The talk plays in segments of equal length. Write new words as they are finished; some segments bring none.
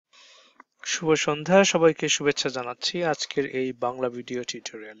শুভ সন্ধ্যা, সবাইকে শুভেচ্ছা জানাচ্ছি আজকের এই বাংলা ভিডিও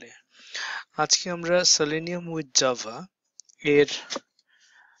টিউটোরিয়ালে। আজকে আমরা সেলেনিয়াম উইথ জাভা এর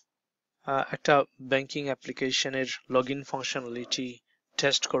একটা ব্যাংকিং অ্যাপ্লিকেশনের লগইন ফাংশনালিটি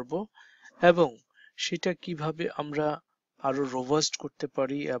টেস্ট করব এবং সেটা কিভাবে আমরা আরো রোবাস্ট করতে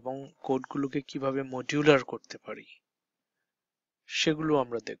পারি এবং কোডগুলোকে কিভাবে মডিউলার করতে পারি সেগুলো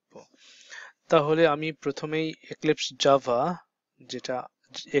আমরা দেখব। তাহলে আমি প্রথমেই এক্লিপস জাভা, যেটা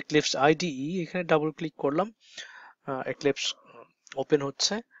এক্লিপস আইডিই, এখানে ডাবল ক্লিক করলাম। এক্লিপস ওপেন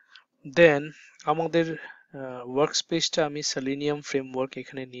হচ্ছে। দেন আমাদের ওয়ার্ক স্পেসটা আমি সেলেনিয়াম ফ্রেমওয়ার্ক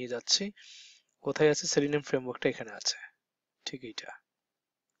এখানে নিয়ে যাচ্ছি। কোথায় আছে সেলেনিয়াম ফ্রেমওয়ার্কটা? এখানে আছে, ঠিক এইটা,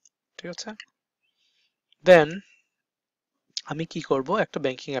 ঠিক আছে। দেন আমি কি করব, একটা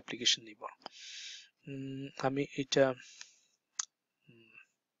ব্যাংকিং অ্যাপ্লিকেশন নিব। আমি এটা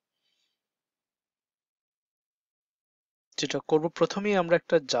যেটা করব, প্রথমেই আমরা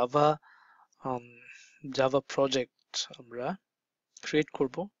একটা জাভা প্রজেক্ট আমরা ক্রিয়েট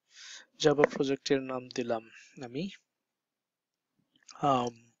করব। জাভা প্রজেক্টের নাম দিলাম আমি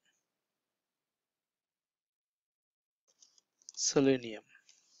Selenium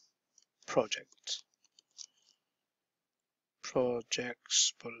projects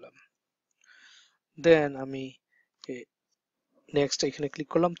বললাম। দেন আমি নেক্সট এখানে ক্লিক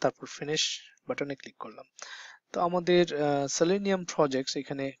করলাম, তারপর ফিনিশ বাটনে ক্লিক করলাম। তো আমাদের Selenium projects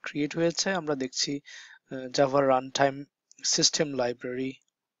এখানে ক্রিয়েট হয়েছে। আমরা দেখছি Java run time system library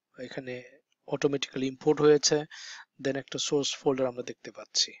এখানে অটোমেটিক্যালি ইম্পোর্ট হয়েছে। দেন একটা সোর্স ফোল্ডার আমরা দেখতে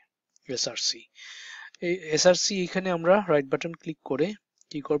পাচ্ছি এসআরসি। এই এসআরসি এখানে আমরা রাইট বাটন ক্লিক করে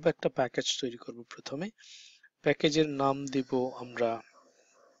কি করব, একটা প্যাকেজ তৈরি করব। প্রথমে প্যাকেজের নাম দিব আমরা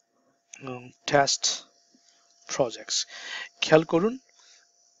টেস্ট প্রজেক্টস। খেয়াল করুন,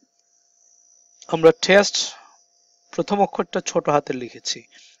 আমরা টেস্ট প্রথম অক্ষরটা ছোট হাতে লিখেছি,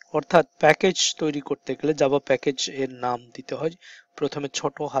 অর্থাৎ প্যাকেজ তৈরি করতে গেলে জাভা প্যাকেজ এর নাম দিতে হয় প্রথমে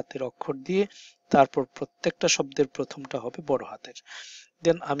ছোট হাতের অক্ষর দিয়ে, তারপর প্রত্যেকটা শব্দের প্রথমটা হবে বড় হাতের।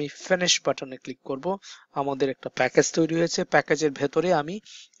 দেন আমি ফিনিশ বাটনে ক্লিক করব। আমাদের একটা প্যাকেজ তৈরি হয়েছে। প্যাকেজের ভেতরে আমি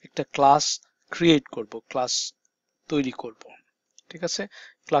একটা ক্লাস ক্রিয়েট করব, ক্লাস তৈরি করব, ঠিক আছে।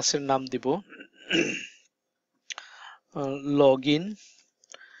 ক্লাসের নাম দিব লগইন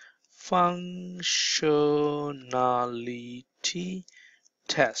ফাংশনালিটি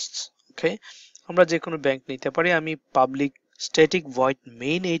টেস্ট। ওকে, আমরা যে কোনো ব্যাংক নিতে পারি। আমি পাবলিক স্ট্যাটিক ভয়েড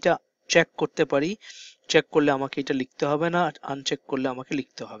মেইন এইটা চেক করতে পারি। চেক করলে আমাকে এটা লিখতে হবে না, আনচেক করলে আমাকে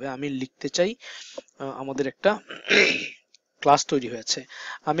লিখতে হবে। আমি লিখতে চাই আমাদের একটা ক্লাস তৈরি হয়েছে।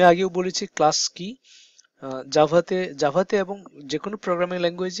 আমি আগেও বলেছি ক্লাস কি। জাভাতে এবং যে কোনো প্রোগ্রামিং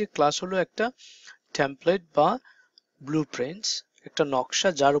ল্যাঙ্গুয়েজে ক্লাস হলো একটা টেমপ্লেট বা ব্লুপ্রিন্টস, একটা নকশা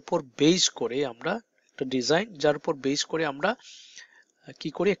যার উপর বেস করে আমরা একটা ডিজাইন, যার উপর বেস করে আমরা কি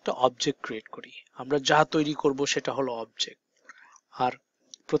করি, একটা অবজেক্ট ক্রিয়েট করি। আমরা যা তৈরি করব সেটা হলো অবজেক্ট। আর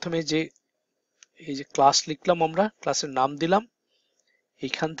প্রথমে এই যে ক্লাস লিখলাম, আমরা ক্লাসের নাম দিলাম,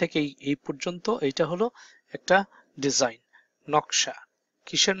 এইখান থেকে এই পর্যন্ত এইটা হলো একটা ডিজাইন, নকশা।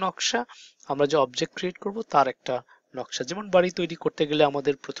 কিসের নকশা? আমরা যে অবজেক্ট ক্রিয়েট করব তার একটা নকশা। যেমন বাড়ি তৈরি করতে গেলে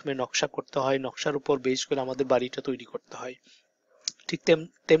আমাদের প্রথমে নকশা করতে হয়, নকশার উপর বেস করে আমাদের বাড়িটা তৈরি করতে হয়। ঠিক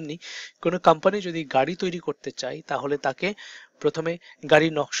তেমনি কোনো কোম্পানি যদি গাড়ি তৈরি করতে চায় তাহলে তাকে প্রথমে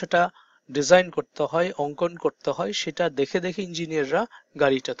গাড়ির নকশাটা ডিজাইন করতে হয়, অঙ্কন করতে হয়, সেটা দেখে দেখে ইঞ্জিনিয়াররা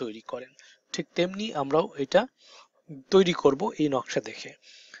গাড়িটা তৈরি করেন। ঠিক তেমনি আমরাও এটা তৈরি করব এই নকশা দেখে।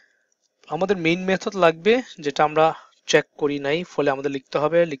 আমাদের মেইন মেথড লাগবে, যেটা আমরা চেক করি নাই, ফলে আমাদের লিখতে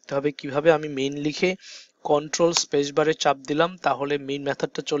হবে কিভাবে। আমি মেইন লিখে কন্ট্রোল স্পেস বারে চাপ দিলাম, তাহলে মেইন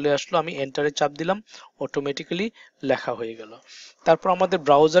মেথডটা চলে আসলো। আমি এন্টারে চাপ দিলাম, অটোমেটিক্যালি লেখা হয়ে গেল। তারপর আমাদের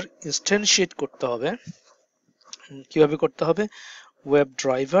ব্রাউজার ইনস্ট্যান্সিয়েট করতে হবে। কিভাবে করতে হবে? ওয়েব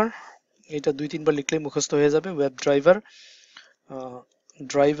ড্রাইভার, এটা 2-3 বার লিখলেই মুখস্থ হয়ে যাবে। ওয়েব ড্রাইভার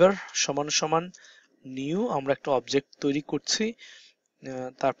ড্রাইভার সমান সমান নিউ, আমরা একটা অবজেক্ট তৈরি করছি।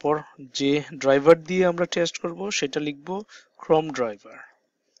 তারপর যে ড্রাইভার দিয়ে আমরা টেস্ট করব সেটা লিখব ক্রম ড্রাইভার,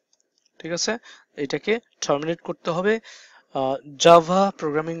 ঠিক আছে। এটাকে টার্মিনেট করতে হবে। জাভা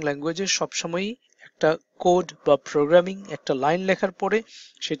প্রোগ্রামিং ল্যাঙ্গুয়েজে সবসময়ই একটা কোড বা প্রোগ্রামিং একটা লাইন লেখার পরে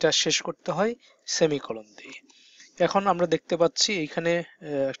সেটা শেষ করতে হয় সেমিকোলন দিয়ে। এখন আমরা দেখতে পাচ্ছি এখানে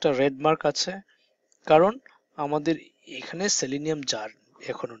একটা রেড মার্ক আছে, কারণ আমাদের এখানে সেলেনিয়াম জার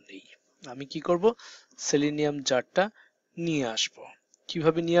এখনো নেই। আমি কি করব, সেলেনিয়াম জারটা নিয়ে আসব।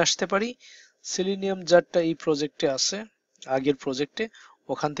 কিভাবে নিয়ে আসতে পারি? সেলেনিয়াম জারটা এই প্রজেক্টে আছে, আগের প্রজেক্টে,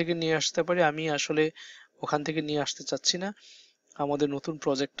 ওখান থেকে নিয়ে আসতে পারি। আমি আসলে ওখান থেকে নিয়ে আসতে চাচ্ছি না। আমাদের নতুন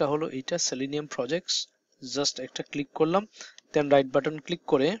প্রজেক্টটা হলো এইটা, সেলেনিয়াম প্রজেক্টস। জাস্ট একটা ক্লিক করলাম, দেন রাইট বাটন ক্লিক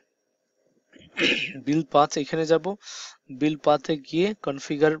করে বিল পাথ এখানে যাব। বিল পাথে গিয়ে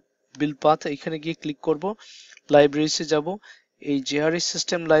কনফিগার বিল্ড পাথ, এখানে গিয়ে ক্লিক করব, লাইব্রেরিজে যাব। এই জেআরই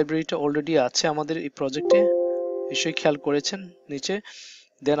সিস্টেম লাইব্রেরিটা অলরেডি আছে আমাদের এই প্রজেক্টে, নিশ্চয়ই খেয়াল করেছেন নিচে।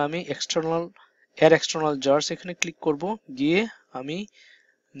 দেন আমি এক্সটার্নাল জার্স এখানে ক্লিক করব, গিয়ে আমি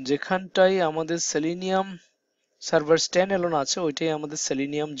যেখানটাই আমাদের সেলিনিয়াম সার্ভার স্ট্যান্ড এলোন আছে ওইটাই আমাদের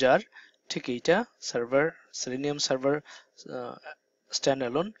সেলিনিয়াম জার, ঠিক এইটা server selenium server stand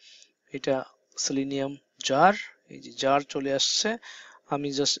alone, এটা সেলিনিয়াম জার। এই যে জার চলে আসছে, আমি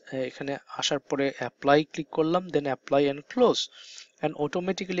জাস্ট এখানে আসার পরে অ্যাপ্লাই ক্লিক করলাম, দেন apply and close, and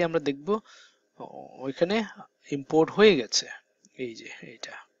automatically আমরা দেখব ওইখানে ইম্পোর্ট হয়ে গেছে, এই যে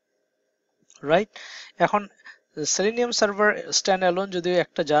এইটা, রাইট। এখন সেলিনিয়াম সার্ভার স্ট্যান্ড অ্যালোন যদিও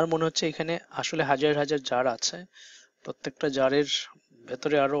একটা জার মনে হচ্ছে, এখানে আসলে হাজার হাজার জার আছে, প্রত্যেকটা জারের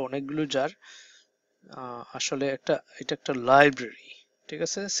ভেতরে আরো অনেকগুলো জার। আসলে এটা একটা লাইব্রেরি, ঠিক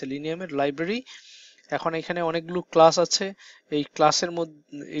আছে, সেলিনিয়ামের লাইব্রেরি। এখন এখানে অনেকগুলো ক্লাস আছে, এই ক্লাসের মধ্যে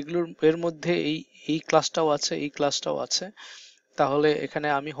এর মধ্যে এই ক্লাসটাও আছে, এই ক্লাসটাও আছে। তাহলে এখানে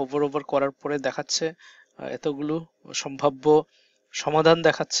আমি হোভার করার পরে দেখাচ্ছে এতগুলো সম্ভাব্য সমাধান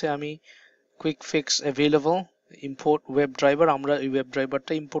দেখাচ্ছে। আমি quick fix available, import web driver, আমরা এই ওয়েব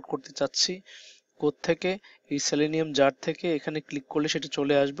ড্রাইভারটা ইম্পোর্ট করতে চাচ্ছি। কোড থেকে, এই সেলেনিয়াম জার থেকে, এখানে ক্লিক করলে সেটা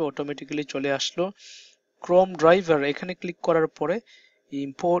চলে আসবে, অটোমেটিক্যালি চলে আসলো। ক্রোম ড্রাইভার এখানে ক্লিক করার পরে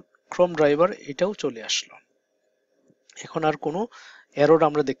ইম্পোর্ট ক্রোম ড্রাইভার এটাও চলে আসলো, এখন আর কোনো এরর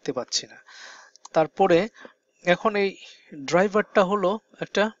আমরা দেখতে পাচ্ছি না। তারপরে এখন এই ড্রাইভারটা হলো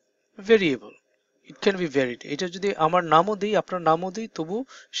একটা variable, it can be varied, এটা যদি আমার নামও দিই আপনার নামও দিই তবু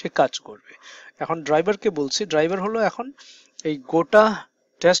সে কাজ করবে। এখন ড্রাইভারকে বলছি, ড্রাইভার হলো এখন এই গোটা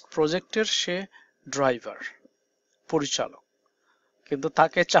টেস্ট প্রজেক্টের সে ড্রাইভার, পরিচালক, কিন্তু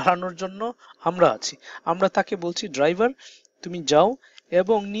তাকে চালানোর জন্য আমরা আছি। আমরা তাকে বলছি ড্রাইভার তুমি যাও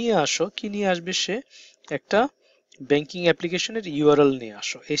এবং নিয়ে আসো, কি নিয়ে আসবে সে, একটা ব্যাংকিং অ্যাপ্লিকেশনের ইউআরএল নিয়ে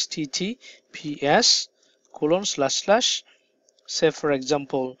আসো, https:// say for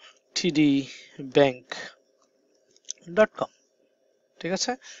example tdbank.com, ঠিক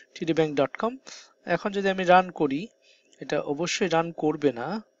আছে, tdbank.com। এখন যদি আমি রান করি, এটা অবশ্যই রান করবে না,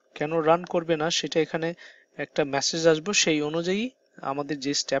 কেন রান করবে না সেটা এখানে একটা মেসেজ আসবে, সেই অনুযায়ী আমাদের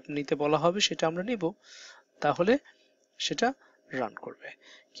যে স্টেপ নিতে বলা হবে সেটা আমরা নিব, তাহলে সেটা রান করবে।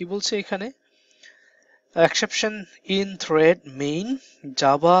 কি বলছে এখানে, exception in thread main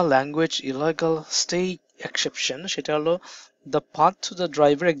java language illegal state exception, সেটা হলো the path to the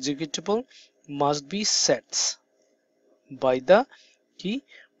driver executable must be set by the কি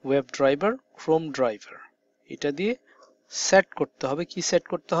web driver chrome driver, এটা দিয়ে সেট করতে হবে। কি সেট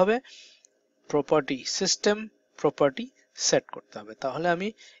করতে হবে, প্রপার্টি সিস্টেম প্রপার্টি সেট করতে হবে। তাহলে আমি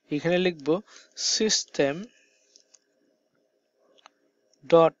এখানে লিখব সিস্টেম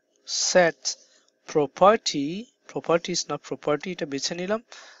ডট সেট প্রপার্টিস না প্রপার্টি, এটা বেছে নিলাম।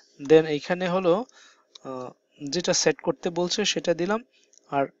 দেন এইখানে হলো যেটা সেট করতে বলছে সেটা দিলাম,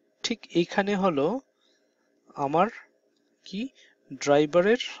 আর ঠিক এইখানে হলো আমার কি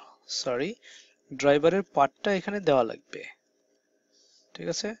ড্রাইভারের পার্টটা এখানে দেওয়া লাগবে, ঠিক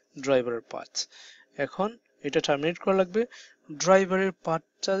আছে, ড্রাইভারের পার্ট। এখন এটা টার্মিনেট করা লাগবে, ড্রাইভারের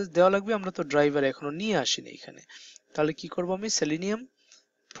পার্টটা দেওয়া লাগবে, আমরা তো ড্রাইভার এখনো নিয়ে আসিনি এখানে। তাহলে কি করব, আমি সেলিনিয়াম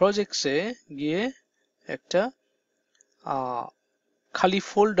প্রজেক্টসে গিয়ে একটা খালি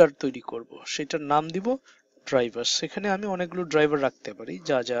ফোল্ডার তৈরি করব, সেটার নাম দিব ড্রাইভার। সেখানে আমি অনেকগুলো ড্রাইভার রাখতে পারি,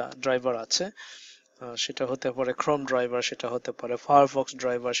 যা যা ড্রাইভার আছে, সেটা হতে পারে ক্রোম ড্রাইভার, সেটা হতে পারে ফায়ারফক্স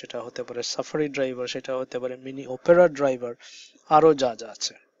ড্রাইভার, সেটা হতে পারে সাফারি ড্রাইভার, সেটা হতে পারে মিনি অপেরা ড্রাইভার, আরো যা যা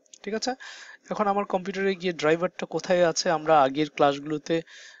আছে, ঠিক আছে। এখন আমার কম্পিউটারে গিয়ে ড্রাইভারটা কোথায় আছে, আমরা আগের ক্লাসগুলোতে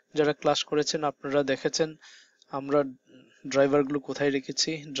যারা ক্লাস করেছেন আপনারা দেখেছেন আমরা ড্রাইভারগুলো কোথায়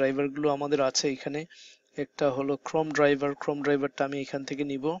রেখেছি। ড্রাইভারগুলো আমাদের আছে এখানে, একটা হলো ক্রোম ড্রাইভারটা আমি এখান থেকে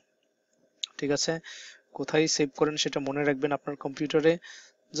নিব, ঠিক আছে। কোথায় সেভ করেন সেটা মনে রাখবেন আপনার কম্পিউটারে।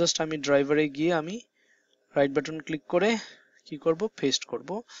 জাস্ট আমি ড্রাইভারে গিয়ে আমি রাইট বাটন ক্লিক করে কি করব, পেস্ট করব,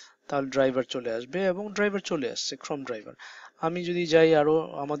 তাহলে ড্রাইভার চলে আসবে, এবং ড্রাইভার চলে আসছে ক্রোম ড্রাইভার। আমি যদি যাই আরো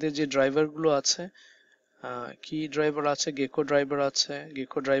আমাদের যে ড্রাইভারগুলো আছে, কি ড্রাইভার আছে, গেকো ড্রাইভার আছে,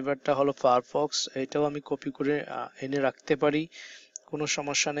 গেকো ড্রাইভারটা হলো ফায়ারফক্স, এটাও আমি কপি করে এনে রাখতে পারি, কোনো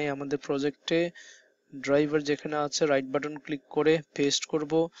সমস্যা নেই। আমাদের প্রজেক্টে ড্রাইভার যেখানে আছে রাইট বাটন ক্লিক করে পেস্ট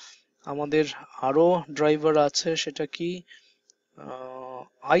করব। আমাদের আরো ড্রাইভার আছে, সেটা কি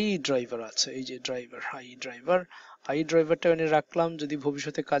আই ড্রাইভার আছে, এই যে আই ড্রাইভারটা এনে রাখলাম, যদি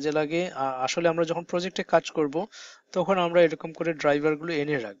ভবিষ্যতে কাজে লাগে। আসলে আমরা যখন প্রজেক্টে কাজ করব তখন আমরা এরকম করে ড্রাইভারগুলো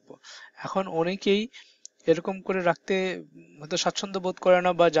এনে রাখবো। এখন অনেকেই এরকম করে রাখতে হয়তো স্বাচ্ছন্দ্য বোধ করে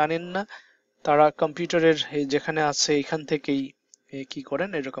না বা জানেন না, তারা কম্পিউটারের যেখানে আছে এখান থেকেই কি করেন,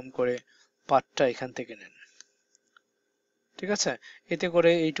 এরকম করে পার্টটা এখান থেকে নেন, ঠিক আছে, এতে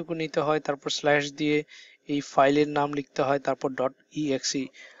করে এইটুকু নিতে হয়, তারপর স্ল্যাশ দিয়ে এই ফাইলের নাম লিখতে হয়, তারপর .exe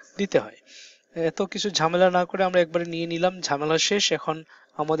দিতে হয়। এত কিছু ঝামেলা না করে আমরা একবারে নিয়ে নিলাম, ঝামেলা শেষ। এখন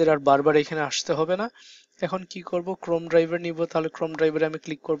আমাদের আর বারবার এখানে আসতে হবে না। এখন কি করব, ক্রোম ড্রাইভার নিব, তাহলে ক্রোম ড্রাইভারে আমি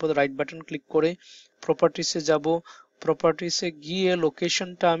ক্লিক করব, রাইট বাটন ক্লিক করে প্রপার্টিসে যাব, প্রপার্টিসে গিয়ে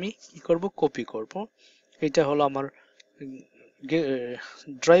লোকেশনটা আমি কি করব, কপি করব। এটা হলো আমার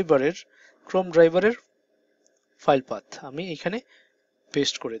ড্রাইভারের, ক্রোম ড্রাইভারের ফাইল পাথ, আমি এখানে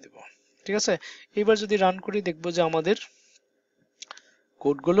পেস্ট করে দেব। ঠিক আছে, এবার যদি রান করি দেখব যে আমাদের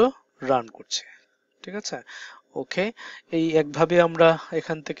কোডগুলো রান করছে। ঠিক আছে, ওকে। এই একভাবে আমরা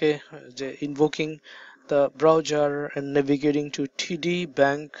এখান থেকে যে ইনভোকিং the browser and navigating two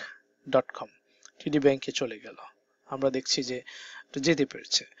tdbank.com, টিডি ব্যাংকে চলে গেল, আমরা দেখছি যে যেতে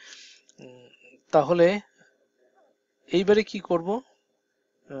পেরেছে। তাহলে এইবারে কি করব,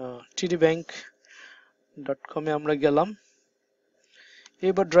 tdbank.com এ আমরা গেলাম।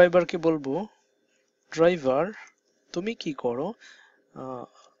 এবার ড্রাইভারকে বলবো, ড্রাইভার তুমি কি করো,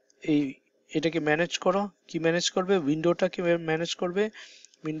 এই এটাকে ম্যানেজ করো। কি ম্যানেজ করবে, উইন্ডোটাকে ম্যানেজ করবে।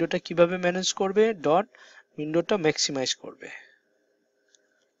 উইন্ডোটা কিভাবে ম্যানেজ করবে, উইন্ডোটা ম্যাক্সিমাইজ করবে।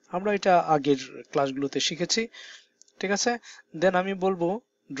 আমরা এটা আগের ক্লাসগুলোতে শিখেছি। ঠিক আছে, দেন আমি বলবো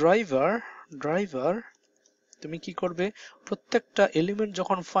ড্রাইভার তুমি কি করবে, প্রত্যেকটা এলিমেন্ট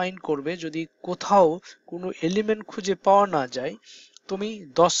যখন ফাইন্ড করবে, যদি কোথাও কোনো এলিমেন্ট খুঁজে পাওয়া না যায়, তুমি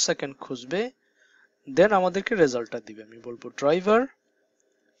 10 সেকেন্ড খুঁজবে, দেন আমাদেরকে রেজাল্টটা দিবে। আমি বলবো ড্রাইভার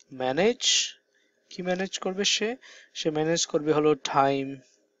ম্যানেজ, কি ম্যানেজ করবে, সে ম্যানেজ করবে হলো টাইম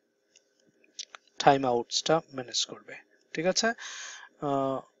আউটসটা ম্যানেজ করবে। ঠিক আছে,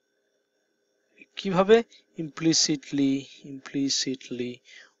 কিভাবে, ইমপ্লিসিটলি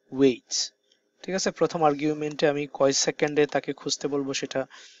ওয়েটস। ঠিক আছে, প্রথম আর্গুমেন্টে আমি কয় সেকেন্ডে তাকে খুঁজতে বলবো সেটা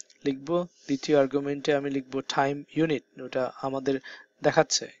লিখবো, দ্বিতীয় আর্গুমেন্টে আমি লিখবো টাইম ইউনিট, ওটা আমাদের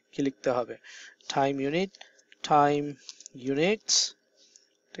দেখাচ্ছে কি লিখতে হবে, টাইম ইউনিটস।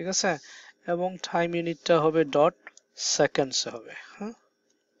 ঠিক আছে, এবং টাইম ইউনিটটা হবে ডট সেকেন্ডস হবে, হ্যাঁ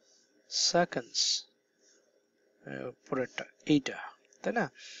সেকেন্ডস, পরেরটা এইটা, তাই না।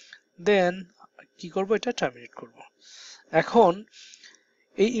 দেন কি করব, এটা টার্মিনেট করব। এখন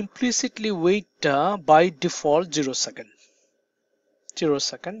এই ইমপ্লিসিটলি ওয়েটটা বাই ডিফল্ট 0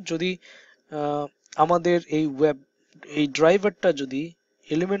 সেকেন্ড। যদি আমাদের এই ড্রাইভারটা যদি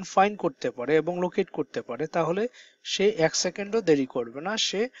এলিমেন্ট ফাইন্ড করতে পারে এবং লোকেট করতে পারে, তাহলে সে 1 সেকেন্ডও দেরি করবে না,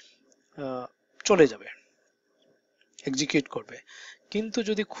 সে চলে যাবে, এক্সিকিউট করবে। কিন্তু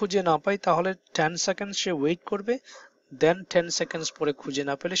যদি খুঁজে না পাই, তাহলে 10 সেকেন্ড সে ওয়েট করবে, দেন 10 সেকেন্ডস পরে খুঁজে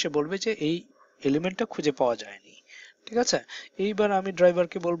না পেলে সে বলবে যে এই এলিমেন্টটা খুঁজে পাওয়া যায়নি। ঠিক আছে, এইবার আমি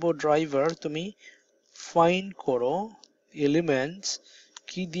ড্রাইভারকে বলবো, ড্রাইভার তুমি ফাইন্ড করো এলিমেন্টস,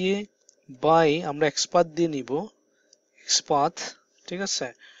 কি দিয়ে, বাই, আমরা এক্সপাথ দিয়ে নিব, এক্সপাথ। ঠিক আছে,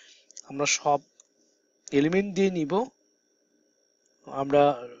 আমরা সব এলিমেন্ট দিয়ে নিব, আমরা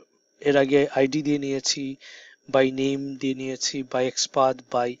এর আগে আইডি দিয়ে নিয়েছি, বাই নেম দিয়ে নিয়েছি, by XPath,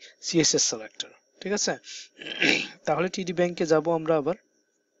 by CSS selector. ঠিক আছে, তাহলে টিডি ব্যাংকে যাব আমরা আবার।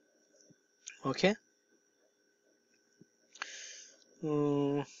 ওকে,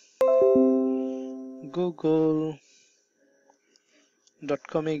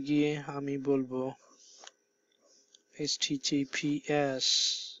 google.com এ গিয়ে আমি বলবো https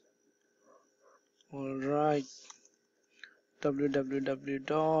alright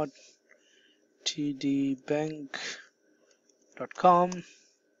www.tdbank.com।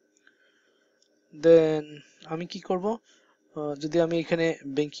 দেন আমি কি করব, যদি আমি এখানে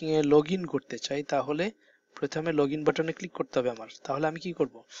ব্যাংকিং এ লগ ইন করতে চাই, তাহলে প্রথমে লগ ইন বাটনে ক্লিক করতে হবে আমার। তাহলে আমি কি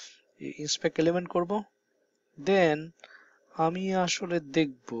করব, ইন্সপেক্ট এলিমেন্ট করব। দেন আমি আসলে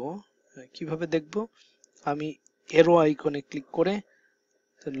দেখব, কিভাবে দেখব, আমি এরো আইকনে ক্লিক করে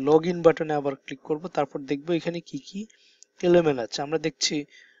লগ ইন বাটনে আবার ক্লিক করব, তারপর দেখব এখানে কি কি এলিমেন্ট আছে। আমরা দেখছি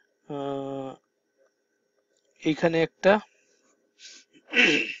এখানে একটা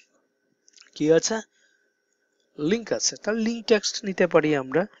কি আছে, লিংক আছে, তার লিংক টেক্সট নিতে পারি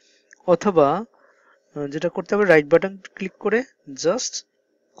আমরা, অথবা যেটা করতে হবে, রাইট বাটন ক্লিক করে জাস্ট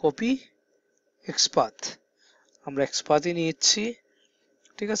কপি এক্সপাথ, আমরা এক্সপাথই নিচ্ছি।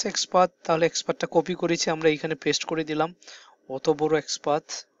 ঠিক আছে, এক্সপাথ, তাহলে এক্সপাথটা কপি করেছি, আমরা এখানে পেস্ট করে দিলাম, অত বড় এক্সপাথ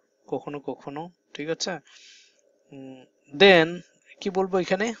কখনো কখনো। ঠিক আছে, দেন কি বলবো,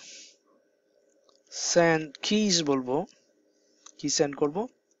 এখানে সেন্ড কিজ বলবো, কি সেন্ড করব,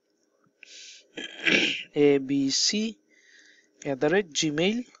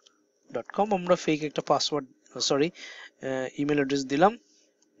 abc@gmail.com, আমরা ফেক একটা পাসওয়ার্ড, সরি ইমেল অ্যাড্রেস দিলাম।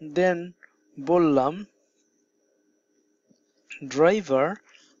 দেন বললাম ড্রাইভার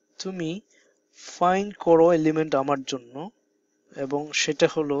তুমি ফাইন্ড করো এলিমেন্ট আমার জন্য, এবং সেটা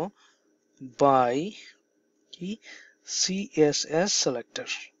হলো বাই কি সিএসএস সিলেক্টর।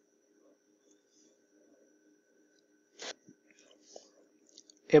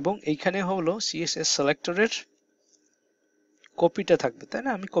 এবং এইখানে হলো সিএসএস সিলেক্টরের কপিটা থাকবে, তাই না?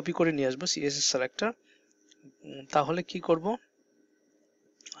 আমি কপি করে নিয়ে আসবো সিএসএস সিলেক্টর। তাহলে কি করব,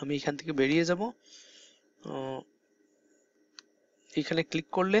 আমি এখান থেকে বেরিয়ে যাব, এখানে ক্লিক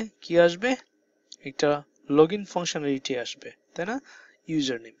করলে কি আসবে, এটা লগইন ফাংশনালিটি আসবে, তাই না?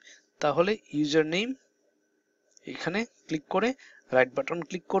 User name. তাহলে ইউজার নেম এখানে ক্লিক করে রাইট বাটন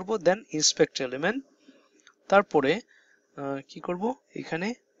ক্লিক করব, দেন ইন্সপেক্ট এলিমেন্ট। তারপরে কি করব, এখানে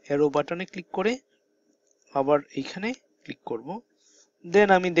অ্যারো বাটনে ক্লিক করে আবার এইখানে ক্লিক করব। দেন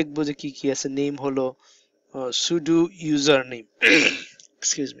আমি দেখব যে কি কি আছে। নেম হলো pseudo user name,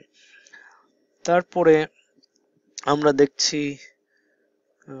 excuse me. তারপরে আমরা দেখছি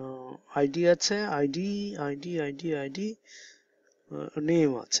আইডি আছে, ID ID ID ID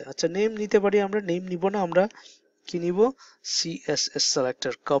name আছে। আচ্ছা, নেম নিতে পারি, আমরা নেম নিব না, আমরা কি নিব, সিএসএস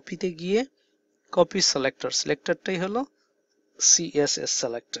সিলেক্টর। কপিতে গিয়ে কপি সিলেক্টর, সিলেক্টরটাই হলো সিএসএস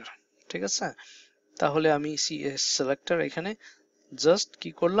সিলেক্টর, ঠিক আছে? তাহলে আমি সিএস সিলেক্টর এখানে জাস্ট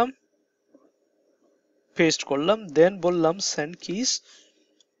কি করলাম, পেস্ট করলাম, দেন বললাম সেন্ড কিস।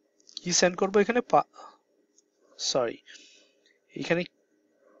 কি সেন্ড করব এখানে, সরি, এখানে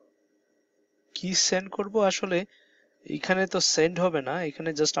কি সেন্ড করব, আসলে এখানে তো সেন্ড হবে না, এখানে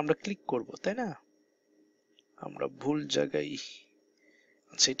জাস্ট আমরা ক্লিক করব, তাই না? আমরা ভুল জায়গায়,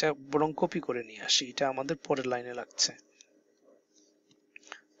 আচ্ছা এটা বরং কপি করে নিয়ে আসি, এটা আমাদের পরের লাইনে লাগছে।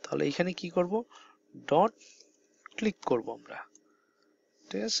 তাহলে এখানে কি করব, ডট ক্লিক করব আমরা,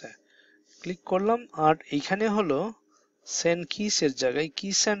 ঠিক আছে? ক্লিক করলাম, আর এইখানে হলো সেন্ড কিস এর জায়গায় কি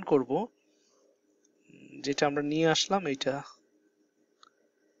সেন্ড করব, যেটা আমরা নিয়ে আসলাম, এটা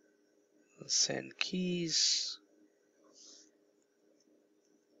সেন্ড কিস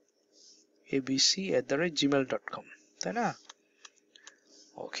abc@gmail.com, তাই না?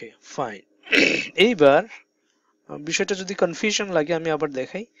 ওকে, ফাইন। এইবার বিষয়টা যদি কনফিউশন লাগে আমি আবার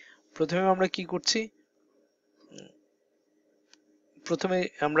দেখাই। প্রথমে আমরা কি করছি, প্রথমে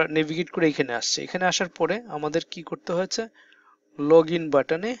আমরা নেভিগেট করে এখানে আসছি, এখানে আসার পরে আমাদের কি করতে হয়েছে, লগ ইন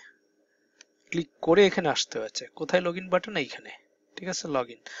বাটনে ক্লিক করে এখানে আসতে হয়েছে। কোথায় লগ ইন বাটন, এইখানে, ঠিক আছে?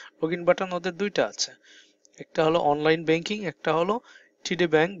 লগ ইন বাটন ওদের দুইটা আছে, একটা হলো অনলাইন ব্যাংকিং, একটা হলো টিডি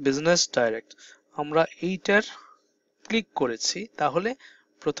ব্যাংক বিজনেস ডাইরেক্ট। আমরা এইটার ক্লিক করেছি, তাহলে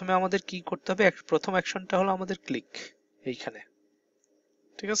প্রথমে আমাদের কি করতে হবে, প্রথম অ্যাকশনটা হলো আমাদের ক্লিক এইখানে,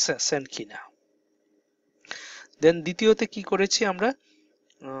 ঠিক আছে? সেন্ড কি না। দেন দ্বিতীয়তে কি করেছি আমরা,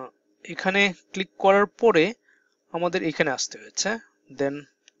 এখানে ক্লিক করার পরে আমাদের এখানে আসতে হয়েছে, দেন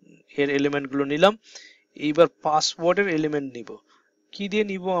এর এলিমেন্ট গুলো নিলাম। এইবার পাসওয়ার্ডের এলিমেন্ট নিব, কি দিয়ে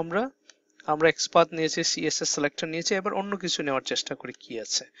নিব আমরা, আমরা এক্সপাথ নিয়েছি, সিএসএস সিলেক্টর নিয়েছি, এবার অন্য কিছু নেওয়ার চেষ্টা করি কি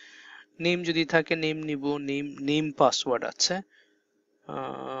আছে। নেম যদি থাকে নেম নিব, নেম পাসওয়ার্ড আছে,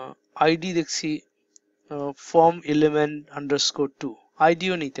 আইডি দেখছি ফর্ম এলিমেন্ট আন্ডারস্কোর 2,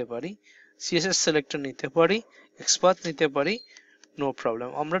 আইডিও নিতে পারি, সিএসএস সিলেক্টর নিতে পারি, এক্সপাথ নিতে পারি, নো প্রবলেম।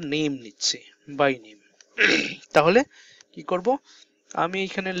 আমরা নেম নিচ্ছি, বাই নেম। তাহলে কি করব, আমি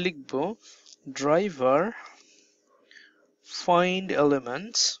এখানে লিখব driver find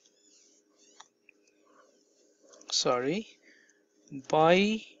elements, sorry, by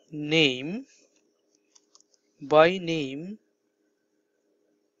name, by name,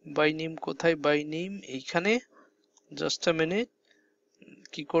 by name কোথায়, by name এইখানে, জাস্ট আ মিনিট,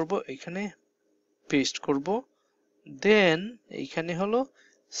 কি করব এখানে পেস্ট করব, দেন এইখানে হলো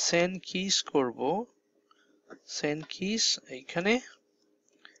সেন্ড কিস করব, সেন্ড কিস এইখানে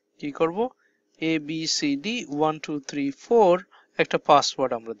কি করব, ABCD 1 2 3 4 একটা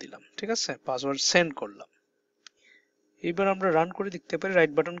পাসওয়ার্ড আমরা দিলাম, ঠিক আছে? পাসওয়ার্ড সেন্ড করলাম। এবার আমরা রান করে দেখতে পারি,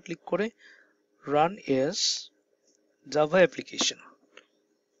 রাইট বাটন ক্লিক করে রান এস জাভা অ্যাপ্লিকেশন।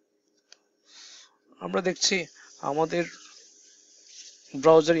 আমরা দেখছি আমাদের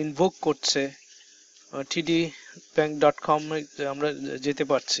ব্রাউজার ইনভোক করছে, tdbank.com আমরা যেতে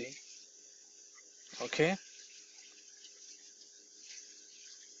পারছি। ওকে,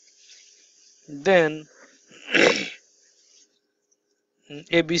 দেন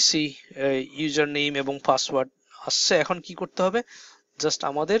এবিসি ইউজার নেম এবং পাসওয়ার্ড আসছে। এখন কি করতে হবে, জাস্ট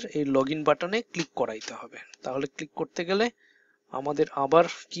আমাদের এই লগ ইন বাটনে ক্লিক করাইতে হবে। তাহলে ক্লিক করতে গেলে আমাদের আবার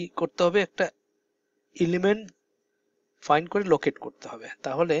কি করতে হবে, একটা এলিমেন্ট ফাইন্ড করে লোকেট করতে হবে।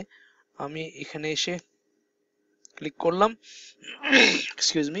 তাহলে আমি এখানে এসে ক্লিক করলাম,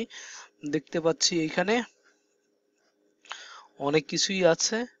 এক্সকিউজ মি, দেখতে পাচ্ছি এখানে অনেক কিছুই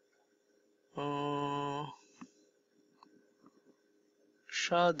আছে,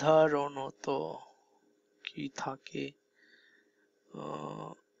 সাধারণত কি থাকে,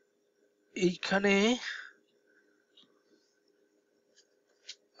 এইখানে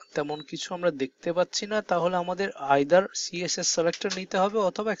তেমন কিছু আমরা দেখতে পাচ্ছি না, তাহলে আমাদের আইদার সিএসএস সিলেক্টর নিতে হবে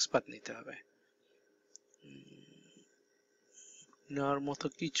অথবা এক্সপার্ট নিতে হবে। নেওয়ার মতো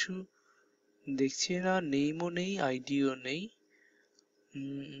কিছু দেখছি না, নেইমও নেই, আইডিও নেই।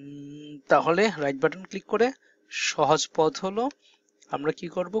 তাহলে রাইট বাটন ক্লিক করে সহজ পথ হলো আমরা কি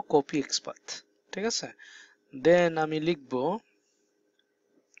করব, কপি এক্সপার্ট। ঠিক আছে, দেন আমি লিখব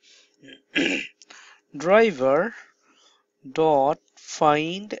driver dot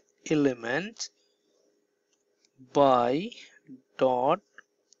find element by dot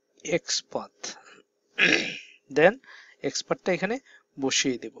expert, দেন এক্সপার্টটা এখানে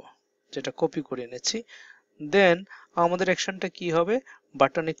বসিয়ে দেব যেটা কপি করে এনেছি। দেন আমাদের অ্যাকশনটা কি হবে,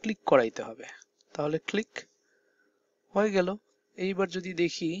 বাটনে ক্লিক করাইতে হবে। তাহলে ক্লিক হয়ে গেল। এইবার যদি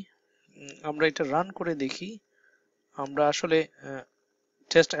দেখি, আমরা এটা রান করে দেখি, আমরা আসলে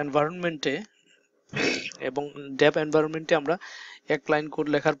টেস্ট এনভায়রনমেন্টে এবং ডেভ এনভায়রনমেন্টে আমরা এক লাইন কোড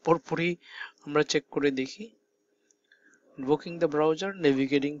লেখার পরই আমরা চেক করে দেখি, invoking the browser,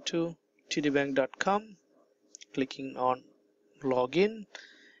 navigating to tdbank.com, clicking on login,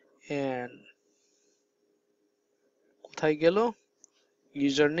 and কোথায় গেল,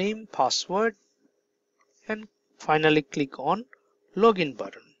 username, password, and finally click on login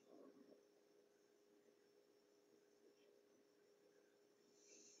button.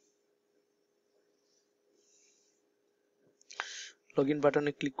 Login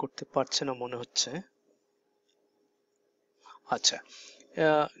বাটনে ক্লিক করতে পারছে না মনে হচ্ছে। আচ্ছা,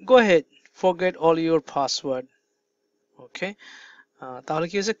 go ahead, forget all your password. ওকে, তাহলে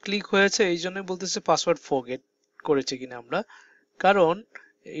কি হয়েছে, ক্লিক হয়েছে, এই জন্য বলতেছে পাসওয়ার্ড ফরগেট করেছে কিনা আমরা, কারণ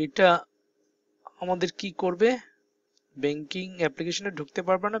এটা আমাদের কি করবে, ব্যাংকিং অ্যাপ্লিকেশনে ঢুকতে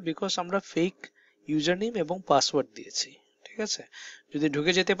পারবে না, বিকজ আমরা ফেক ইউজার নেম এবং পাসওয়ার্ড দিয়েছি। ঠিক আছে, যদি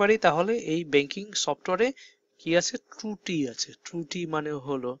ঢুকে যেতে পারি তাহলে এই ব্যাংকিং সফটওয়্যারে কি আছে, ত্রুটি আছে। ত্রুটি মানে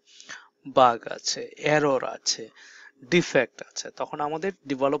হলো বাগ আছে, এরর আছে, ডিফেক্ট আছে, তখন আমাদের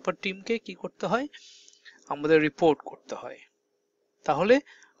ডেভেলপার টিমকে কি করতে হয়, আমাদের রিপোর্ট করতে হয়। তাহলে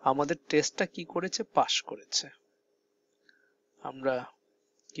আমাদের টেস্টটা কি করেছে, পাস করেছে। আমরা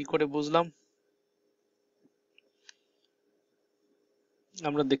কি করে বুঝলাম,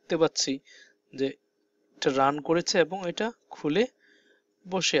 আমরা দেখতে পাচ্ছি যে এটা রান করেছে এবং এটা খুলে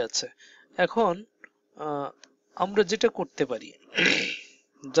বসে আছে। এখন আমরা যেটা করতে পারি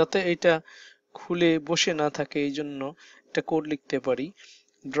যাতে এটা খুলে বসে না থাকে, এই জন্য একটা কোড লিখতে পারি,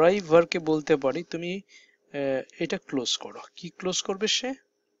 ড্রাইভারকে বলতে পারি তুমি এটা ক্লোজ করো। কি ক্লোজ করবে সে,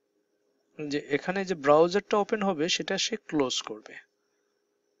 যে এখানে যে ব্রাউজারটা ওপেন হবে সেটা সে ক্লোজ করবে।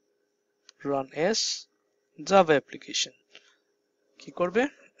 রান এস জাভা অ্যাপ্লিকেশন কি করবে,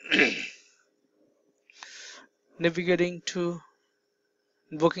 navigating to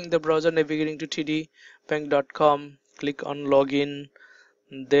invoking the browser, navigating to tdbank.com, click on login,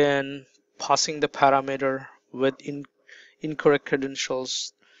 then passing the parameter with incorrect credentials,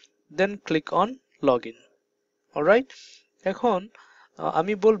 then click on login. alright, এখন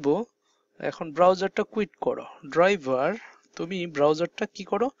আমি বলবো এখন ব্রাউজারটা কুইট করো, ড্রাইভার তুমি ব্রাউজারটা কি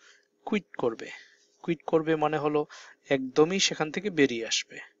করো, কুইট করবে। কুইট করবে মানে হলো একদমই সেখান থেকে বেরিয়ে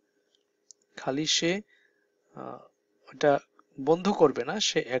আসবে, খালি সে ওটা বন্ধ করবে না,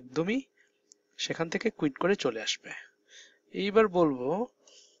 সে একদমই সেখান থেকে কুইট করে চলে আসবে। এইবার বলবো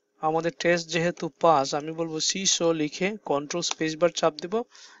আমাদের টেস্ট যেহেতু পাস, আমি বলবো সিসো লিখে কন্ট্রোল স্পেস বার চাপ দেব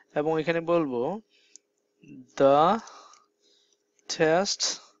এবং এখানে বলবো the test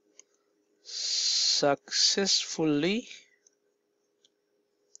successfully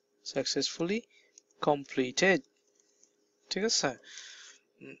completed। ঠিক আছে,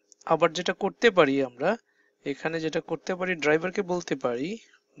 আবার যেটা করতে পারি আমরা এখানে, যেটা করতে পারি, ড্রাইভারকে বলতে পারি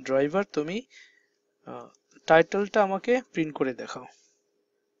ড্রাইভার তুমি টাইটেলটা আমাকে প্রিন্ট করে দেখাও,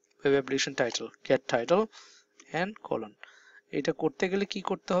 web application title, gate title and colon. এটা করতে গেলে কি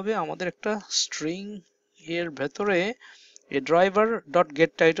করতে হবে, আমাদের একটা স্ট্রিং এর ভেতরে এই ড্রাইভার ডট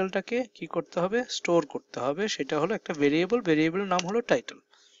গেট টাইটেলটাকে কি করতে হবে, স্টোর করতে হবে। সেটা হলো একটা ভেরিয়েবল, ভেরিয়েবল নাম হলো টাইটেল।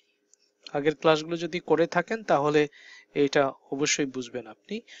 আগের ক্লাসগুলো যদি করে থাকেন তাহলে এটা অবশ্যই বুঝবেন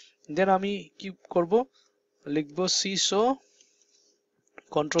আপনি। দেন আমি কি করব, লিখব সিসো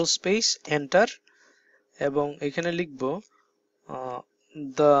কন্ট্রোল স্পেস এন্টার এবং এখানে লিখব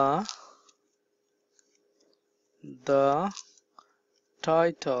the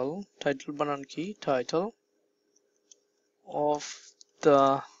title বানান কি, title of the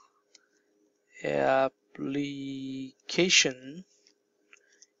application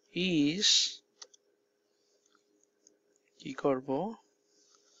is কি করব,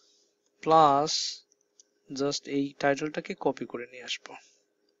 প্লাস জাস্ট এই টাইটেলটাকে কপি করে নিয়ে আসবো।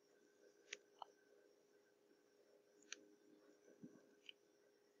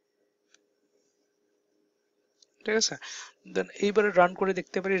 ঠিক আছে, দেন এইবারে রান করে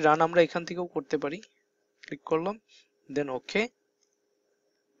দেখতে পারি। রান আমরা এখান থেকেও করতে পারি। ক্লিক করলাম, দেন ওকে,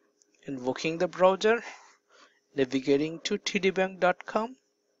 invoking the browser, navigating to tdbank.com,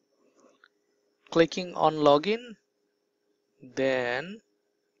 clicking on login, then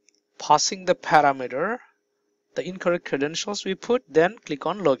passing the parameter, the incorrect credentials we put, then click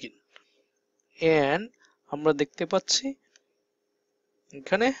on login, and আমরা দেখতে পাচ্ছি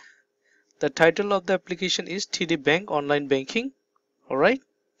এখানে the title of the application is TD Bank Online Banking. Alright,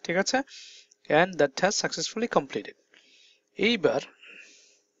 ঠিক আছে, and that has successfully completed. এইবার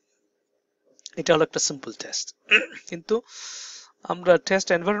এটা হলো একটা সিম্পল টেস্ট, কিন্তু আমরা টেস্ট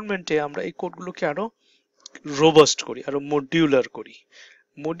এনভায়রনমেন্টে আমরা এই কোডগুলোকে আরো রোবাস্ট করি, আরো মডিউলার করি।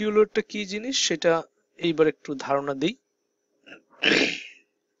 মডিউলারটা কি জিনিস সেটা এইবার একটু ধারণা দিই।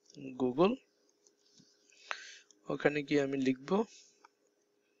 গুগল, ওখানে গিয়ে আমি লিখব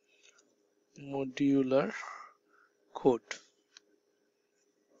মডিউলার কোড।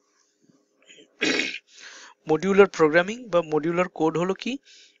 মডিউলার প্রোগ্রামিং বা মডিউলার কোড হলো কি?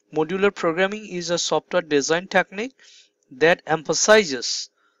 Modular programming is a software design technique that emphasizes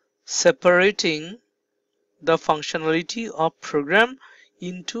separating the functionality of program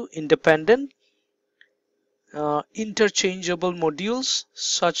into independent, interchangeable modules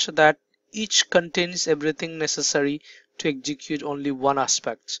such that each contains everything necessary to execute only one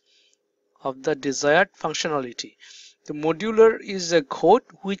aspect of the desired functionality. The modular is a code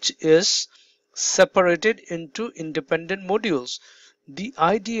which is separated into independent modules. The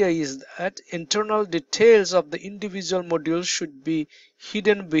idea is that internal details of the individual modules should be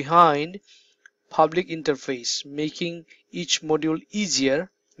hidden behind public interface, making each module easier,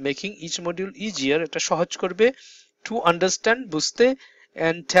 এটা সহজ করবে to understand, বুঝতে,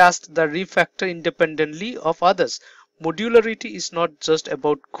 and test the refactor independently of others. Modularity is not just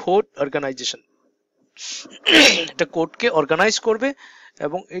about code organization. এটা কোডকে organise করবে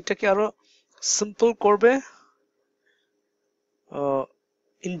এবং এটাকে আরো simple করবে,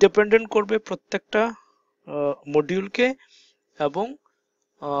 ইন্ডিপেন্ডেন্ট করবে প্রত্যেকটা মডিউলকে, এবং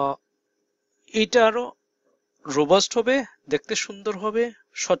এটা আরো রোবাস্ট হবে, দেখতে সুন্দর হবে,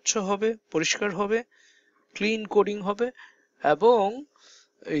 স্বচ্ছ হবে, পরিষ্কার হবে, ক্লিন কোডিং হবে, এবং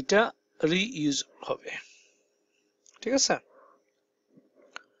এটা রিইউজ হবে। ঠিক আছে,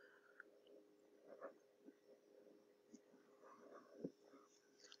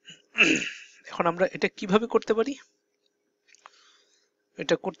 এখন আমরা এটা কিভাবে করতে পারি?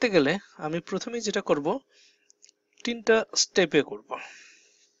 এটা করতে গেলে আমি প্রথমেই যেটা করব, তিনটা স্টেপে করব।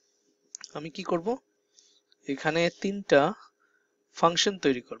 আমি কি করব, এখানে তিনটা ফাংশন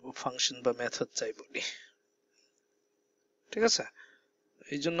তৈরি করব, ফাংশন বা মেথড চাই বলি। ঠিক আছে,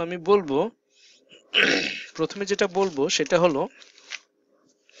 এই জন্য আমি বলবো, প্রথমে যেটা বলবো সেটা হলো,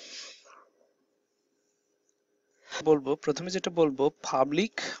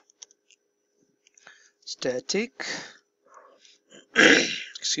 পাবলিক স্ট্যাটিক,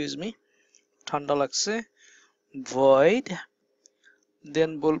 এক্সকিউজ মি, ঠান্ডা লাগছে, void,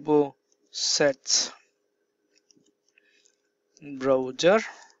 দেন বলবো sets browser,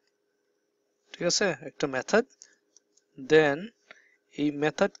 ঠিক আছে, একটা মেথড, দেন এই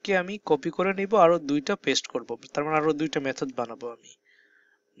মেথডকে আমি কপি করে নিব, আরো দুইটা পেস্ট করব, তার মানে আরো দুইটা মেথড বানাবো আমি,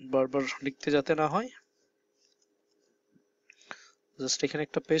 বারবার লিখতে যাতে না হয়। জাস্ট এখানে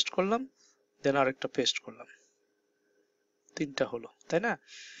একটা পেস্ট করলাম, দেন আরেকটা পেস্ট করলাম, তিনটা হলো, তাই না?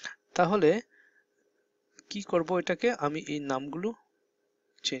 তাহলে কি করব, এটাকে আমি এই নামগুলো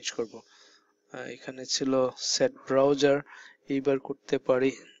চেঞ্জ করব। এখানে ছিল সেট ব্রাউজার, এইবার করতে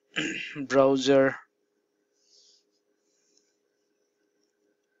পারি ব্রাউজার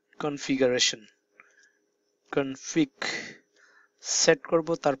কনফিগারেশন, কনফিগ সেট করব,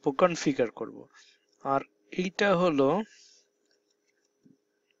 তারপর কনফিগার করব। আর এইটা হলো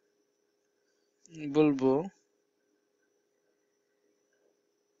বলবো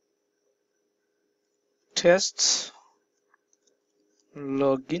টেস্ট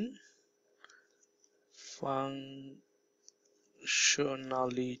লগইন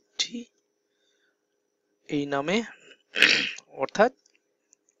ফাংশনালিটি, এই নামে, অর্থাৎ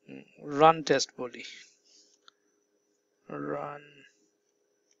রান টেস্ট বলি, রান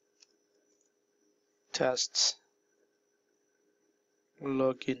টেস্ট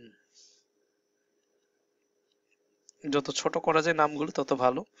লগইন। যত ছোট করা যায় নামগুলো তত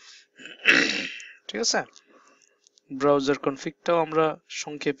ভালো। ঠিক আছে, ব্রাউজার কনফিগটাও আমরা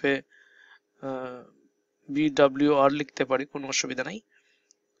সংক্ষেপে BWR লিখতে পারি, কোনো অসুবিধা নাই।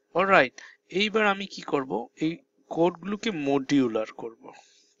 অলরাইট, এইবার আমি কি করব, এই কোডগুলোকে মডিউলার করব।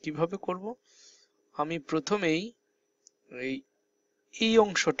 কিভাবে করব? আমি প্রথমেই এই এই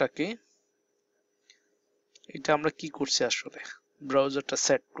অংশটাকে, এটা আমরা কি করছি আসলে, ব্রাউজারটা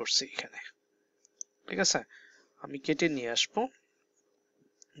সেট করছি এখানে, ঠিক আছে, আমি কেটে নিয়ে আসবো,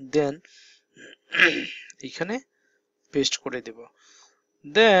 দেন এখানে পেস্ট করে দেব।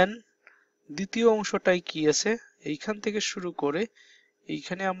 দেন দ্বিতীয় অংশটাই কি আছে, এইখান থেকে শুরু করে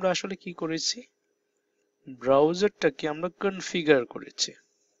এইখানে আমরা আসলে কি করেছি, ব্রাউজারটাকে আমরা কনফিগার করেছি,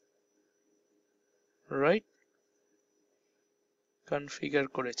 রাইট, কনফিগার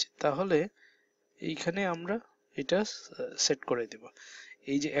করেছি। তাহলে এইখানে আমরা এটা সেট করে দেব।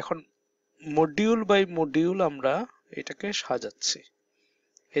 এই যে এখন মডিউল বাই মডিউল আমরা এটাকে সাজাচ্ছি,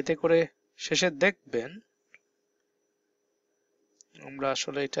 এতে করে শেষে দেখবেন আমরা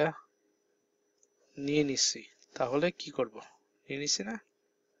আসলে এটা নিয়ে নিচ্ছি। তাহলে কি করব, নিয়ে নিচ্ছি না,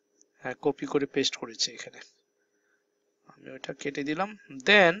 হ্যাঁ, কপি করে পেস্ট করেছি এখানে, আমি ওটা কেটে দিলাম।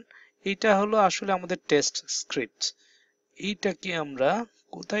 দেন এইটা হলো আসলে আমাদের টেস্ট স্ক্রিপ্ট, এইটাকে আমরা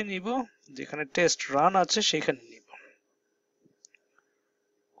কোথায় নিব, যেখানে টেস্ট রান আছে সেখানে নিব।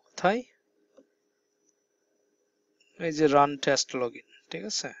 কোথায়, এই যে রান টেস্ট লগইন, ঠিক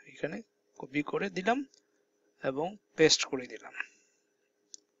আছে, এখানে কপি করে দিলাম এবং পেস্ট করে দিলাম।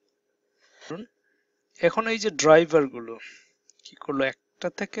 এখন এই যে ড্রাইভার গুলো কি করলো, একটা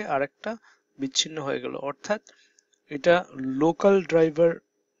থেকে আরেকটা বিচ্ছিন্ন হয়ে গেল, অর্থাৎ এটা লোকাল ড্রাইভার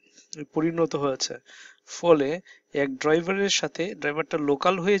পরিণত হয়েছে। ফলে এক ড্রাইভারের সাথে ড্রাইভারটা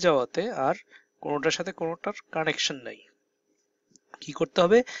লোকাল হয়ে যাওয়াতে আর কোনোটার সাথে কোনোটার কানেকশন নাই। কি করতে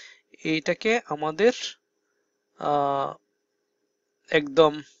হবে, এইটাকে আমাদের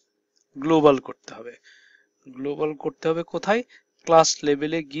একদম গ্লোবাল করতে হবে। গ্লোবাল করতে হবে কোথায়, ক্লাস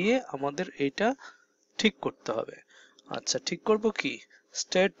লেভেলে গিয়ে আমাদের এটা ঠিক করতে হবে। আচ্ছা, ঠিক করব কি,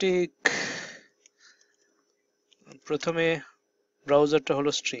 স্ট্যাটিক, প্রথমে ব্রাউজারটা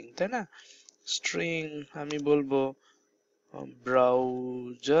হলো স্ট্রিং, তাই না, স্ট্রিং আমি বলবো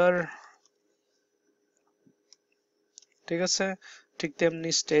ব্রাউজার, ঠিক আছে। ঠিক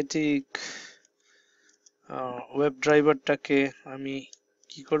তেমনি স্ট্যাটিক ওয়েব ড্রাইভারটাকে আমি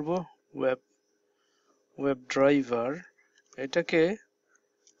কি করব, ওয়েব ওয়েব ড্রাইভার, এটাকে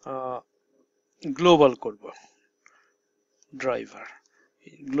গ্লোবাল করব, ড্রাইভার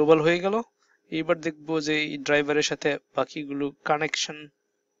গ্লোবাল হয়ে গেল। এইবার দেখবো যে এই ড্রাইভারের সাথে বাকিগুলো কানেকশন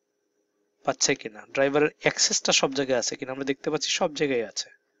পাচ্ছে কিনা, ড্রাইভারের অ্যাক্সেসটা সব জায়গায় আছে কিনা, আমরা দেখতে পাচ্ছি সব জায়গায় আছে।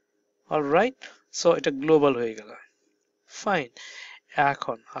 অলরাইট, সো এটা গ্লোবাল হয়ে গেল, ফাইন।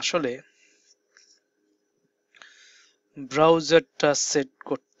 এখন আসলে ব্রাউজারটা সেট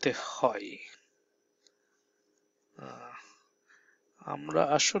করতে হয়, আমরা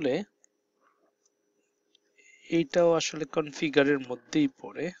আসলে এইটাও আসলে কনফিগারের মধ্যেই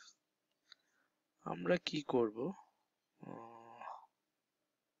পড়ে। আমরা কি করব,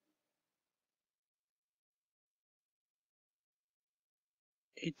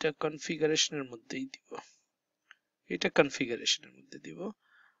 এটা কনফিগারেশনের মধ্যেই দিব, এটা কনফিগারেশনের মধ্যে দিব,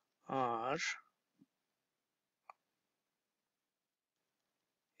 আর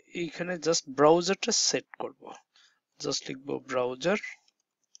এইখানে জাস্ট ব্রাউজারটা সেট করব, জাস্ট লিখবো ব্রাউজার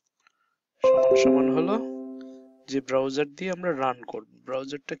সমান সমান হলো যে ব্রাউজার দিয়ে আমরা রান করব,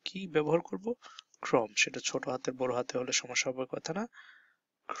 ব্রাউজারটা কি ব্যবহার করব, ক্রোম, সেটা ছোট হাতের বড় হাতে হলে সমস্যা হবার কথা না,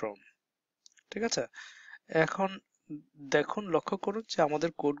 ক্রোম, ঠিক আছে। এখন দেখুন, লক্ষ্য করুন যে আমাদের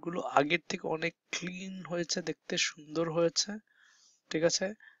কোডগুলো আগের থেকে অনেক ক্লিন হয়েছে, দেখতে সুন্দর হয়েছে, ঠিক আছে,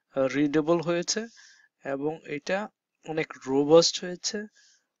 রিডেবল হয়েছে, এবং এটা অনেক রোবাস্ট হয়েছে,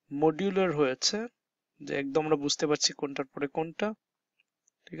 মডিউলার হয়েছে, যে একদম আমরা বুঝতে পারছি কোনটার পরে কোনটা,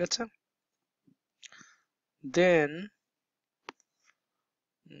 ঠিক আছে। দেন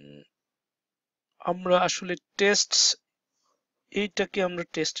আমরা আসলে টেস্ট, এইটাকে আমরা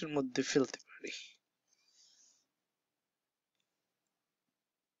টেস্টের মধ্যে ফেলতে পারি।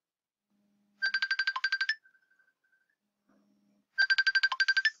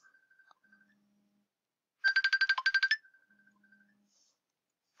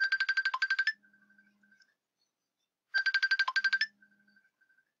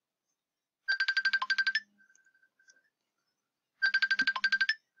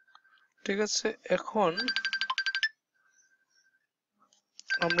 ঠিক আছে, এখন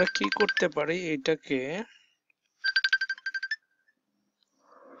আমরা কি করতে পারি, এটাকে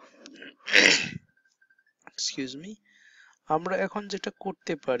এক্সকিউজ মি, আমরা এখন যেটা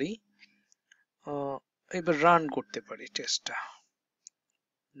করতে পারি, এবার রান করতে পারি টেস্টটা,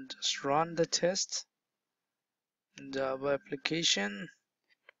 just run the test Java application,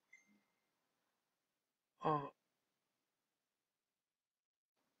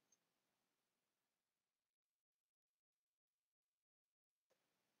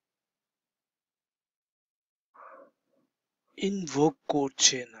 invoke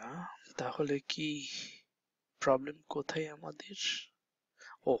করছে না, তাহলে কি প্রবলেম কোথায় আমাদের?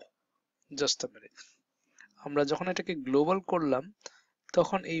 ও, জাস্ট আ মিনিট। আমরা যখন এটাকে গ্লোবাল করলাম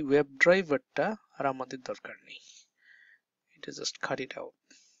তখন এই ওয়েব ড্রাইভারটা আর আমাদের দরকার নেই, এটা জাস্ট কাট ইট আউট।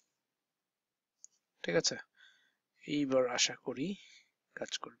 ঠিক আছে, এইবার আশা করি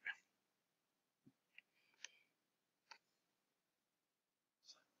কাজ করবে।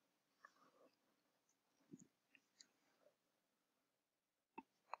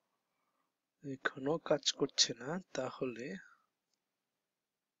 এখনো কাজ করছে না, তাহলে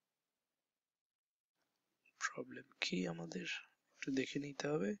প্রবলেম কি আমাদের একটু দেখে নিতে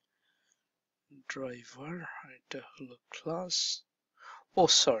হবে। ড্রাইভার, এটা হলো ক্লাস। ও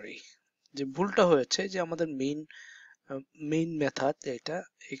সরি, যে ভুলটা হয়েছে যে আমাদের মেইন মেথড এটা,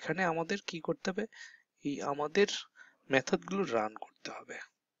 এখানে আমাদের কি করতে হবে, এই আমাদের মেথড গুলো রান করতে হবে,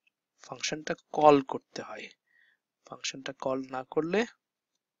 ফাংশনটা কল করতে হয়। ফাংশনটা কল না করলে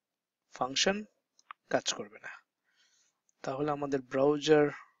ফাংশন কাজ করবে না। তাহলে আমাদের ব্রাউজার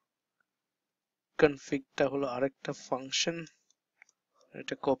কনফিগটা হলো আরেকটা ফাংশন,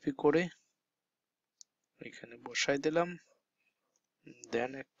 এটা কপি করে এখানে বসাই দিলাম,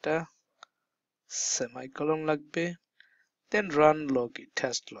 দেন একটা সেমিকোলন লাগবে, দেন রান লগইন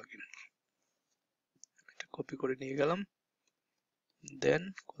টেস্ট লগইন, এটা কপি করে নিয়ে গেলাম, দেন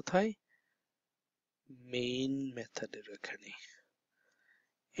কোথায়, মেইন মেথডের এখানে।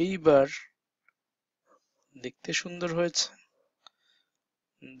 এইবার দেখতে সুন্দর হয়েছে,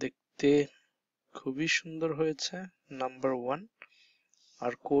 দেখতে খুবই সুন্দর হয়েছে, নাম্বার 1।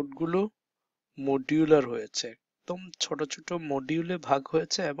 আর কোডগুলো মডিউলার হয়েছে, একদম ছোট ছোট মডিউলে ভাগ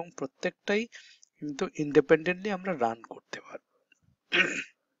হয়েছে এবং প্রত্যেকটাই কিন্তু ইন্ডিপেন্ডেন্টলি আমরা রান করতে পারব।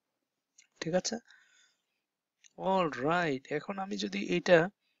 ঠিক আছে, অলরাইট। এখন আমি যদি এটা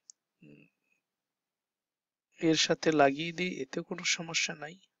এর সাথে লাগিয়ে দিই, এতে কোনো সমস্যা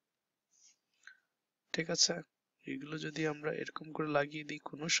নাই। ঠিক আছে, এগুলো যদি আমরা এরকম করে লাগিয়ে দিই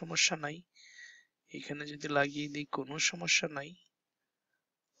কোনো সমস্যা নাই, এখানে যদি লাগিয়ে দিই কোনো সমস্যা নাই,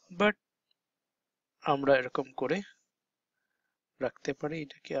 বাট আমরা এরকম করে রাখতে পারি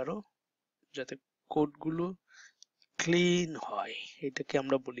এটাকে আরো, যাতে কোডগুলো ক্লিন হয়, এটাকে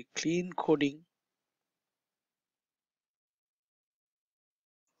আমরা বলি ক্লিন কোডিং।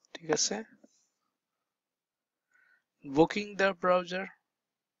 ঠিক আছে, invoking the browser,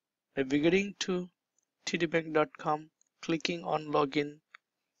 navigating to tdbank.com, clicking on login,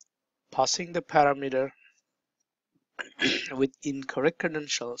 passing the parameter with incorrect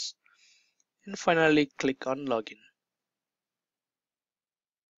credentials, and finally click on login.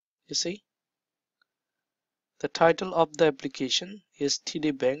 You see, the title of the application is TD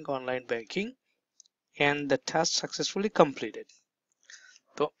Bank Online Banking and the task successfully completed.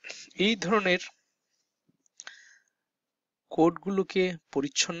 তো এই ধরনের কোডগুলোকে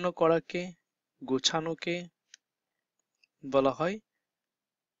পরিচ্ছন্ন করাকে, গোছানোকে বলা হয়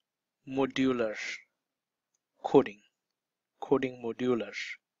modular coding, coding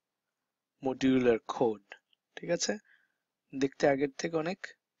modular code. ঠিক আছে, দেখতে আগের থেকে অনেক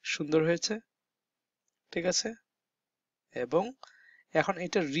সুন্দর হয়েছে। ঠিক আছে, এবং এখন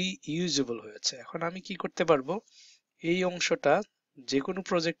এটা রিইউজেবল হয়েছে। এখন আমি কি করতে পারবো, এই অংশটা যে কোনো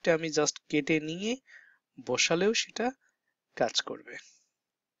প্রজেক্টে আমি জাস্ট কেটে নিয়ে বসালেও সেটা কাজ করবে।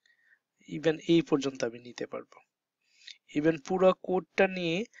 ইভেন এই পর্যন্ত আমি নিতে পারবো, ইভেন পুরো কোডটা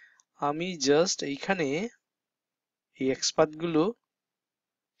নিয়ে আমি জাস্ট এইখানে এই এক্সপাথ গুলো,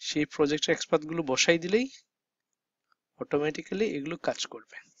 সেই প্রজেক্টের এক্সপাথ গুলো বসাই দিলেই অটোমেটিক্যালি এগুলো কাজ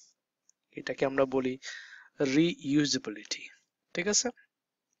করবে। এটাকে আমরা বলি রিইউজেবিলিটি। ঠিক আছে,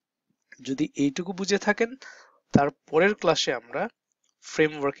 যদি এইটুকু বুঝে থাকেন, তারপরের ক্লাসে আমরা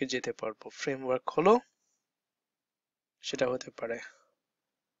ফ্রেমওয়ার্কে যেতে পারবো। ফ্রেমওয়ার্ক হলো, সেটা হতে পারে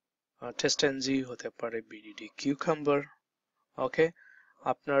টেস্টএনজি, হতে পারে বিডিডি কিউকাম্বার। ওকে,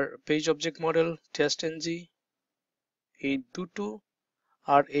 আপনার পেজ অবজেক্ট মডেল, টেস্টএনজি, এই দুটো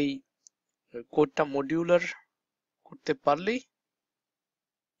আর এই কোডটা মডিউলার করতে পারলেই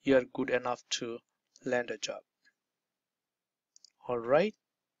you are good enough to land a job. Alright,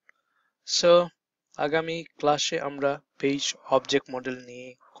 so আগামী ক্লাসে আমরা পেজ অবজেক্ট মডেল নিয়ে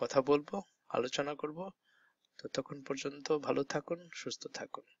কথা বলবো, আলোচনা করব। ততক্ষণ পর্যন্ত ভালো থাকুন, সুস্থ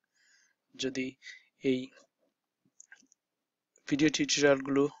থাকুন। যদি এই ভিডিও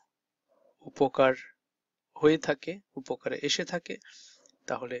টিউটোরিয়ালগুলো উপকার হয়ে থাকে, উপকারে এসে থাকে,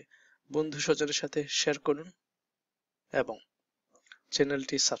 তাহলে বন্ধু স্বজনের সাথে শেয়ার করুন এবং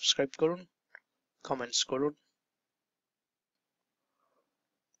চ্যানেলটি সাবস্ক্রাইব করুন, কমেন্টস করুন।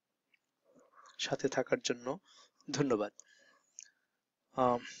 সাথে থাকার জন্য ধন্যবাদ।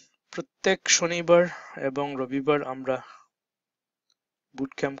 প্রত্যেক শনিবার এবং রবিবার আমরা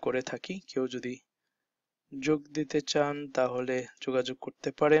বুট ক্যাম্প করে থাকি। কেউ যদি যোগ দিতে চান তাহলে যোগাযোগ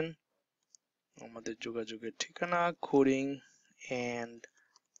করতে পারেন। আমাদের যোগাযোগের ঠিকানা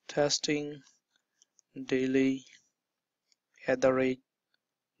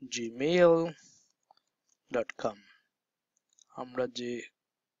codingandtestingdaily@gmail.com। আমরা যে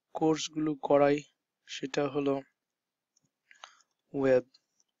কোর্সগুলো করাই সেটা হলো web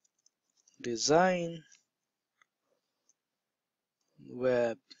design,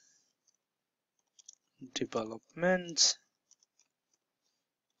 web development,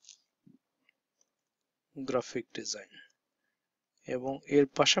 graphic design, এবং এর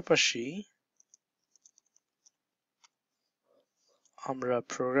পাশাপাশি আমরা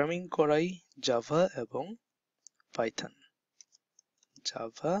প্রোগ্রামিং করাই জাভা এবং Python.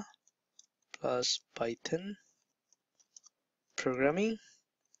 Java plus Python programming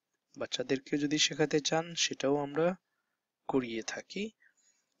বাচ্চাদেরকে যদি শেখাতে চান সেটাও আমরা করিয়ে থাকি।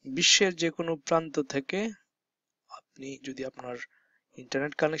 বিশ্বের যে কোনো প্রান্ত থেকে আপনি যদি আপনার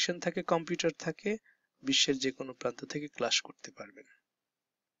ইন্টারনেট কানেকশন থাকে, কম্পিউটার থাকে, বিশ্বের যে কোনো প্রান্ত থেকে ক্লাস করতে পারবেন।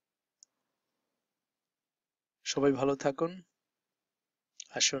 সবাই ভালো থাকুন।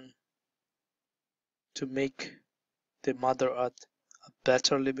 আসুন to make the Mother Earth a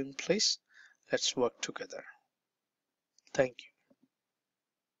better living place. Let's work together. Thank you.